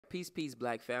peace,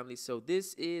 Black family. So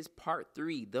this is part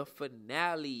 3, the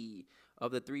finale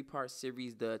of the 3-part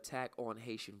series, The Attack on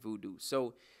Haitian Voodoo.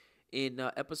 So in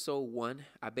episode 1,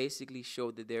 I basically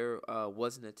showed that there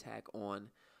was an attack on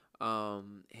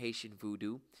Haitian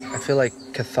voodoo. I feel like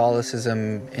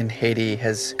Catholicism in Haiti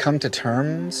has come to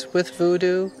terms with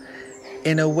voodoo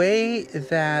in a way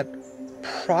that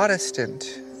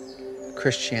Protestant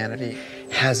Christianity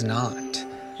has not.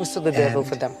 We're still the devil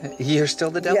for them. You're still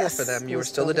the devil Yes, for them. You we're were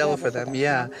still the devil for them,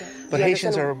 yeah. But You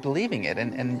Haitians understand? are believing it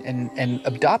and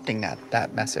adopting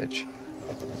that message.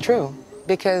 True,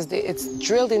 because it's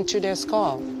drilled into their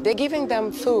skull. They're giving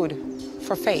them food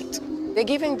for fate. They're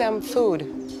giving them food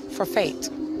for fate.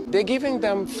 They're giving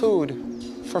them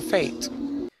food for fate.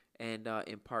 And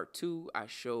in part 2, I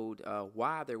showed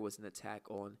why there was an attack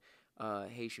on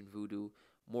Haitian voodoo,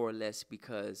 more or less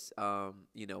because,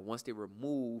 once they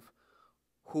remove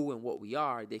who and what we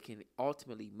are, they can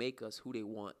ultimately make us who they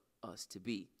want us to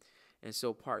be. And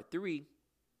so part 3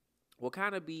 will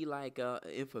kind of be like an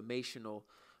informational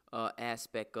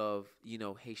aspect of,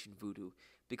 Haitian voodoo,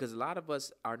 because a lot of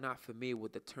us are not familiar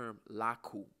with the term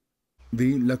laku.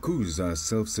 The lacus are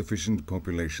self-sufficient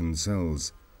population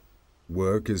cells.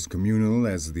 Work is communal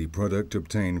as the product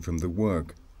obtained from the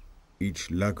work. Each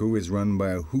laku is run by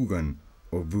a hugan,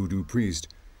 or voodoo priest,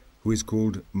 who is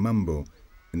called mambo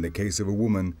in the case of a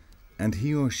woman, and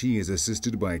he or she is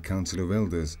assisted by a council of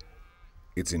elders.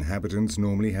 Its inhabitants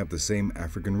normally have the same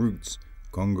African roots: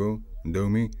 Congo,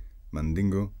 Ndomi,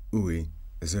 Mandingo, Ui,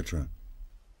 etc.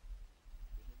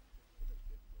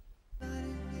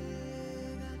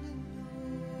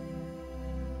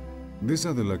 This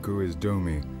other laku is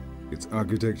Domi. Its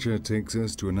architecture takes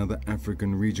us to another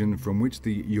African region from which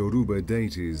the Yoruba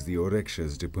deities, the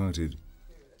Orekshas, departed.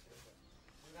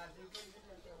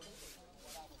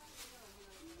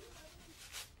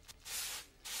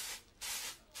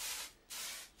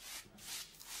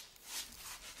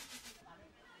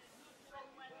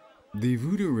 The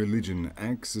voodoo religion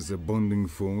acts as a bonding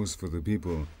force for the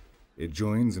people. It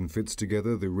joins and fits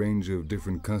together the range of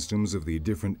different customs of the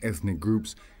different ethnic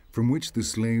groups from which the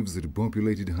slaves that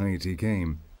populated Haiti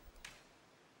came.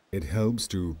 It helps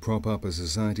to prop up a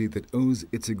society that owes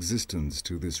its existence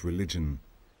to this religion.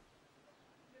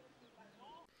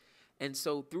 And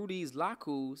so through these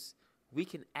lakus, we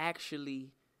can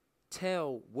actually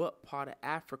tell what part of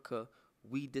Africa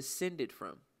we descended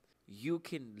from. You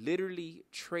can literally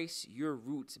trace your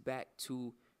roots back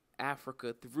to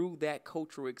Africa through that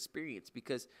cultural experience,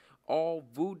 because all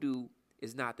voodoo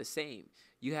is not the same.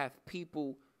 You have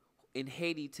people in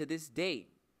Haiti to this day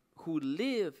who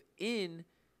live in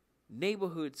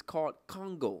neighborhoods called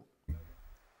Congo.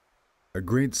 A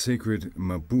great sacred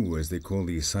Mapu, as they call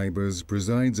the Saibas,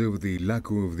 presides over the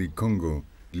Laku of the Congo,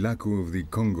 Laku of the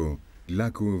Congo,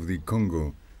 Laku of the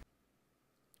Congo.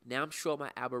 Now, I'm sure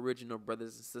my Aboriginal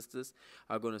brothers and sisters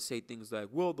are going to say things like,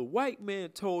 well, the white man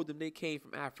told them they came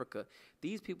from Africa.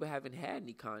 These people haven't had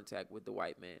any contact with the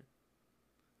white man.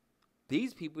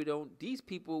 These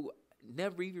people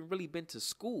never even really been to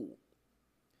school.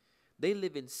 They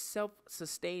live in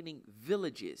self-sustaining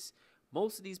villages.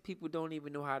 Most of these people don't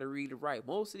even know how to read or write.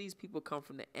 Most of these people come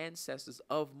from the ancestors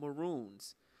of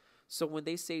Maroons. So when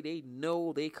they say they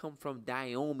know they come from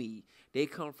Dahomey, they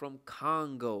come from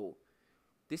Congo,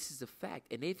 this is a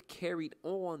fact. And they've carried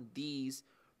on these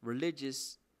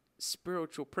religious,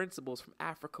 spiritual principles from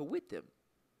Africa with them.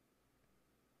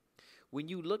 When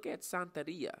you look at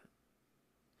Santeria,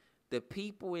 the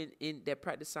people in that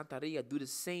practice Santeria do the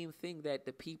same thing that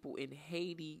the people in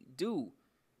Haiti do.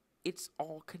 It's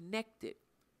all connected.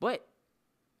 But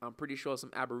I'm pretty sure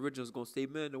some Aboriginals going to say,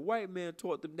 man, the white man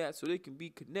taught them that so they can be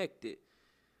connected.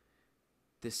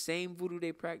 The same voodoo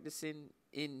they practice in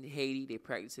Haiti, they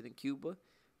practice it in Cuba.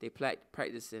 They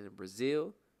practice it in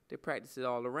Brazil. They practice it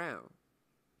all around.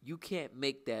 You can't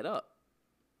make that up.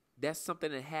 That's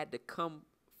something that had to come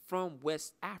from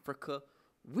West Africa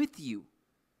with you.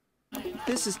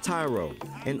 This is Tyro,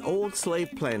 an old slave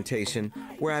plantation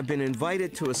where I've been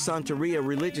invited to a Santeria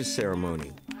religious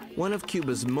ceremony, one of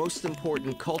Cuba's most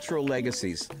important cultural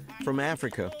legacies from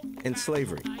Africa and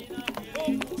slavery.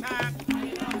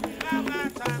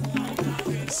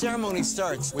 The ceremony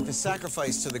starts with the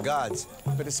sacrifice to the gods,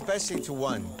 but especially to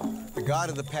one, the god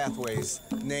of the pathways,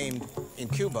 named in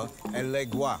Cuba, El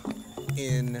Legua.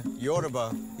 In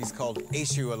Yoruba, he's called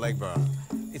Eshu Elegbara.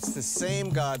 It's the same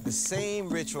god, the same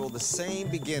ritual, the same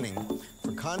beginning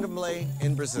for Candomblé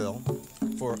in Brazil,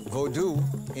 for Voodoo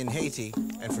in Haiti,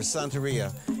 and for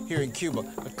Santeria here in Cuba.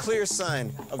 A clear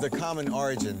sign of their common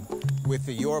origin with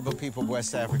the Yoruba people of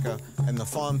West Africa and the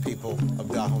Fon people of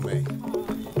Dahomey.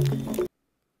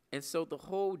 And And so the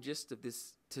whole gist of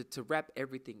this, to wrap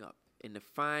everything up, in the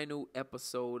final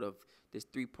episode of this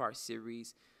 3-part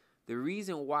series, the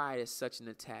reason why there's such an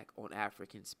attack on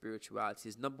African spirituality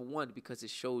is, number one, because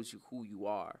it shows you who you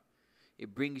are.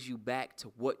 It brings you back to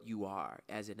what you are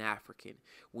as an African.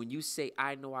 When you say,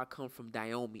 I know I come from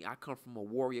Dahomey, I come from a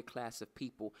warrior class of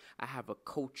people, I have a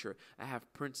culture, I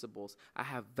have principles, I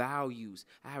have values,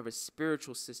 I have a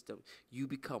spiritual system, you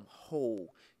become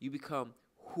whole. You become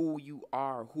who you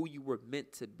are, who you were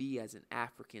meant to be as an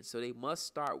African. So they must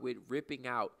start with ripping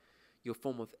out your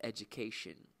form of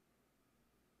education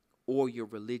or your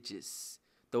religious.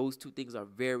 Those two things are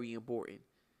very important.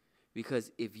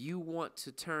 Because if you want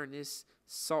to turn this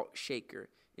salt shaker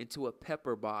into a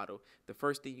pepper bottle, the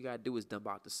first thing you got to do is dump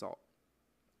out the salt.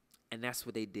 And that's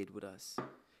what they did with us.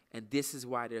 And this is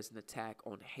why there's an attack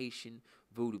on Haitian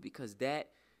voodoo. Because that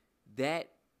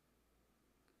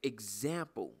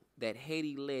example that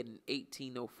Haiti led in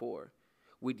 1804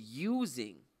 with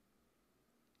using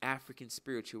African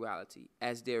spirituality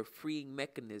as their freeing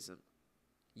mechanism,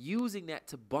 using that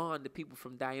to bond the people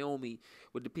from Dahomey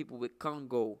with the people with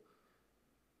Congo,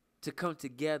 to come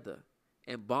together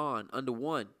and bond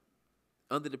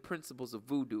under the principles of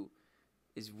voodoo,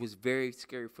 was very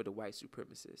scary for the white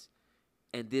supremacists.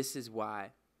 And this is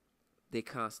why they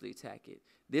constantly attack it.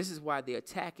 This is why they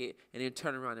attack it and then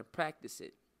turn around and practice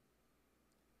it.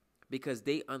 Because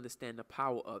they understand the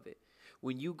power of it.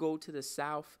 When you go to the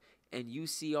South and you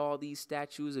see all these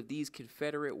statues of these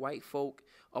Confederate white folk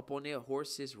up on their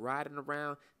horses riding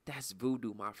around, that's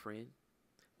voodoo, my friend.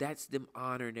 That's them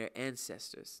honoring their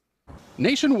ancestors.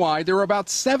 Nationwide, there are about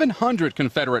 700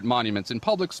 Confederate monuments in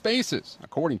public spaces.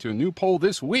 According to a new poll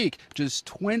this week, just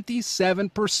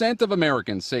 27% of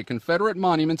Americans say Confederate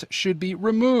monuments should be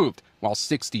removed, while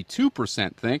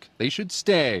 62% think they should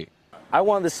stay. I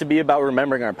want this to be about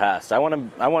remembering our past. I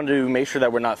want to make sure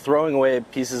that we're not throwing away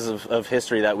pieces of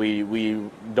history that we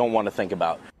don't want to think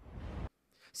about.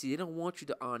 See, they don't want you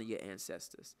to honor your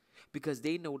ancestors because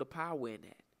they know the power in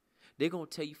that. They're going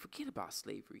to tell you, forget about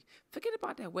slavery. Forget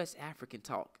about that West African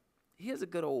talk. Here's a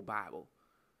good old Bible.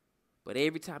 But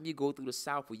every time you go through the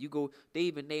South, where you go, they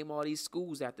even name all these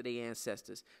schools after their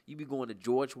ancestors. You be going to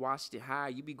George Washington High.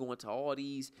 You be going to all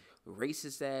these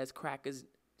racist-ass crackers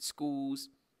schools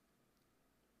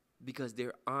because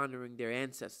they're honoring their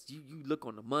ancestors. You look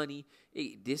on the money.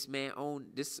 Hey, this man owned,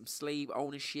 this some slave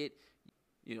owning shit.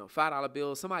 You know, $5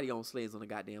 bills. Somebody owns slaves on the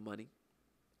goddamn money.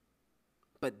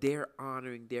 But they're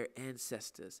honoring their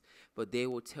ancestors. But they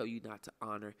will tell you not to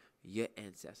honor your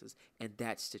ancestors. And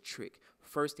that's the trick.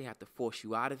 First, they have to force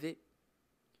you out of it.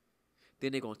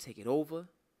 Then they're going to take it over.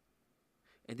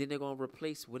 And then they're going to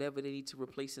replace whatever they need to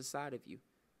replace inside of you.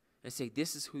 And say,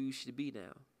 this is who you should be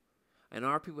now. And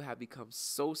our people have become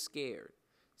so scared,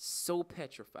 so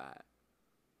petrified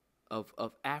of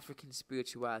African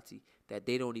spirituality that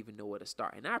they don't even know where to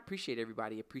start. And I appreciate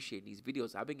everybody appreciating these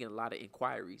videos. I've been getting a lot of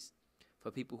inquiries for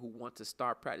people who want to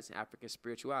start practicing African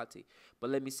spirituality. But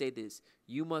let me say this.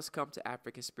 You must come to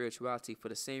African spirituality for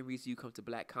the same reason you come to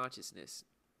black consciousness,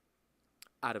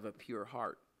 out of a pure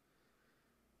heart.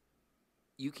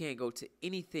 You can't go to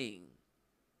anything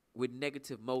with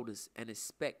negative motives and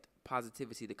expect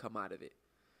positivity to come out of it.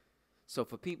 So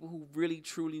for people who really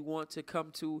truly want to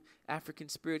come to African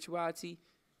spirituality,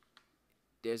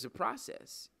 there's a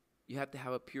process. You have to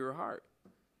have a pure heart.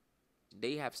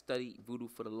 They have studied voodoo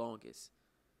for the longest.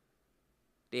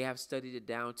 They have studied it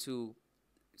down to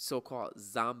so-called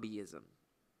zombieism,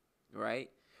 right?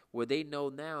 Where they know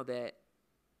now that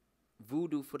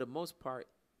voodoo, for the most part,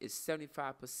 is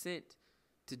 75%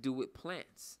 to do with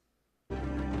plants.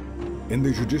 In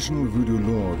the traditional voodoo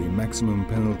law, the maximum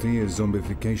penalty is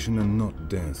zombification and not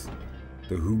death.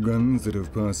 The Hougans that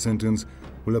have passed sentence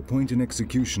will appoint an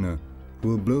executioner who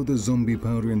will blow the zombie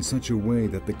powder in such a way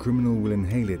that the criminal will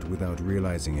inhale it without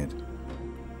realizing it.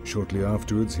 Shortly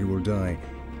afterwards, he will die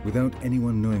without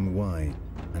anyone knowing why,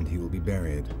 and he will be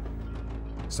buried.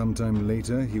 Sometime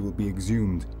later, he will be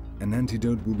exhumed, an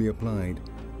antidote will be applied,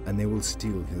 and they will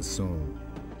steal his soul.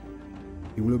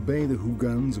 He will obey the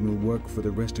Hougans and will work for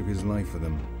the rest of his life for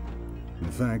them.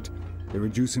 In fact, they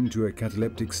reduce him to a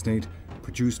cataleptic state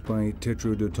produced by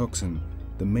tetrodotoxin,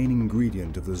 the main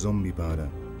ingredient of the zombie powder.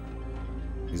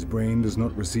 His brain does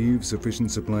not receive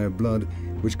sufficient supply of blood,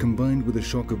 which combined with the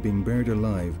shock of being buried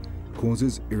alive,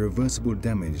 causes irreversible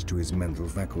damage to his mental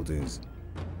faculties.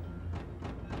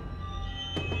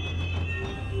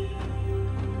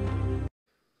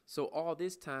 So all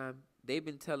this time, they've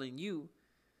been telling you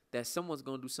that someone's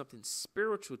going to do something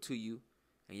spiritual to you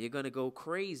and you're going to go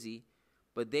crazy.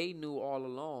 But they knew all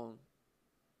along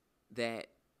that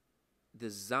the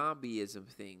zombieism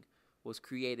thing was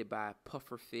created by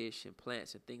pufferfish and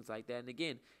plants and things like that. And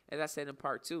again, as I said in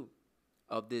part 2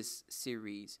 of this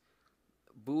series,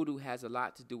 voodoo has a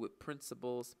lot to do with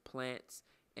principles, plants,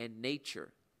 and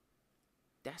nature.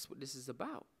 That's what this is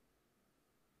about.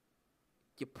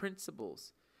 Your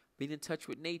principles, being in touch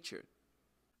with nature.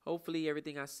 Hopefully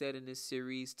everything I said in this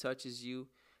series touches you.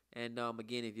 And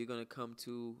again, if you're going to come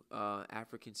to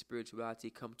African spirituality,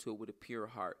 come to it with a pure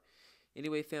heart.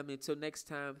 Anyway, family, until next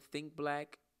time, think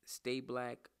black, stay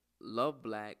black, love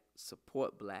black,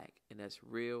 support black, and that's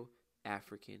real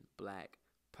African black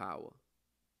power.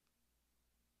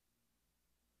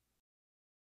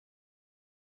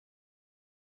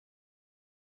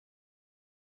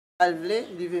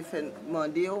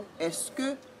 Est-ce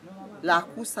que la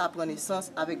course a pris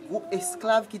naissance avec groupe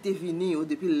esclave qui était venu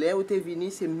depuis là où t'es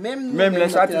venu, c'est même les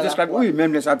ça tout esclave, oui,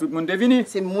 même les ça tout le monde est venu.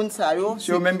 C'est monde ça yo,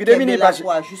 c'est même qui est venu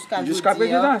jusqu'à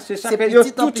présent, c'est ça que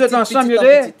tout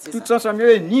cet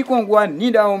ensemble ni Congo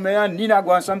ni Dahomey ni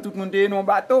Nagua ensemble tout le monde est dans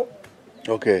bateau.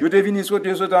 OK. Yo t'es venu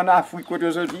sauter en Afrique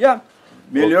côté sauter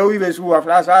mais là arrivé sur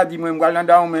Afrique ça dit moi m'gal dans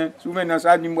Dahomey, souvent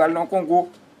ça dit m'gal dans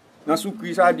Congo. Dans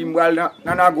soukri ça dit m'gal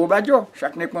dans Nago Badjo,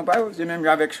 chaque nèg pas c'est même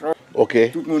avec ça. OK.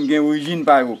 Tout le monde a une origine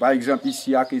par exemple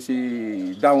ici que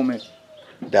c'est Dahomey.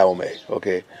 Dahomey, OK.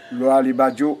 Là les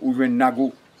Badjo ou vient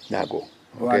Nago. Nago.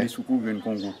 Là les soukri vient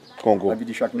Congo. Congo. Ça veut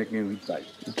dire chaque nèg a 8 paille.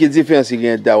 Quelle différence il y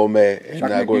a Dahomey et Nago?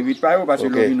 Chaque nèg 8 paille parce que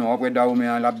là non après Dahomey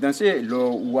on l'a danser, là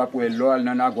ou après là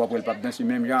dans Nago après pas danser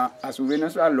même gens à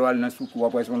souvenir ça, là dans soukri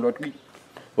après son l'autre.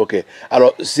 OK.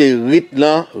 Alors, c'est rite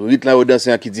là au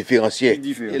danser qui différencié.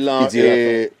 Et là,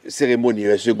 cérémonie,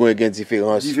 est-ce qu'il y a une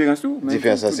différence? Différence tout.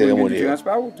 Différence en cérémonie. Différence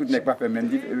pas où, tout n'est pas fait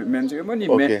même cérémonie.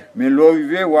 Mais là,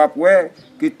 arrivé ou après,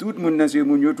 que tout le monde dans la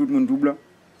cérémonie, tout le monde tout blanc.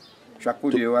 Chaque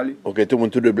côté, où aller. OK, tout le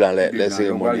monde tout de blanc, les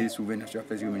cérémonies. On va aller souvent dans chaque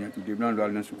cérémonie, tout de blanc, là,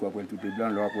 dans le souk, après tout de blanc,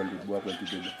 là, après tout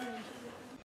de blanc.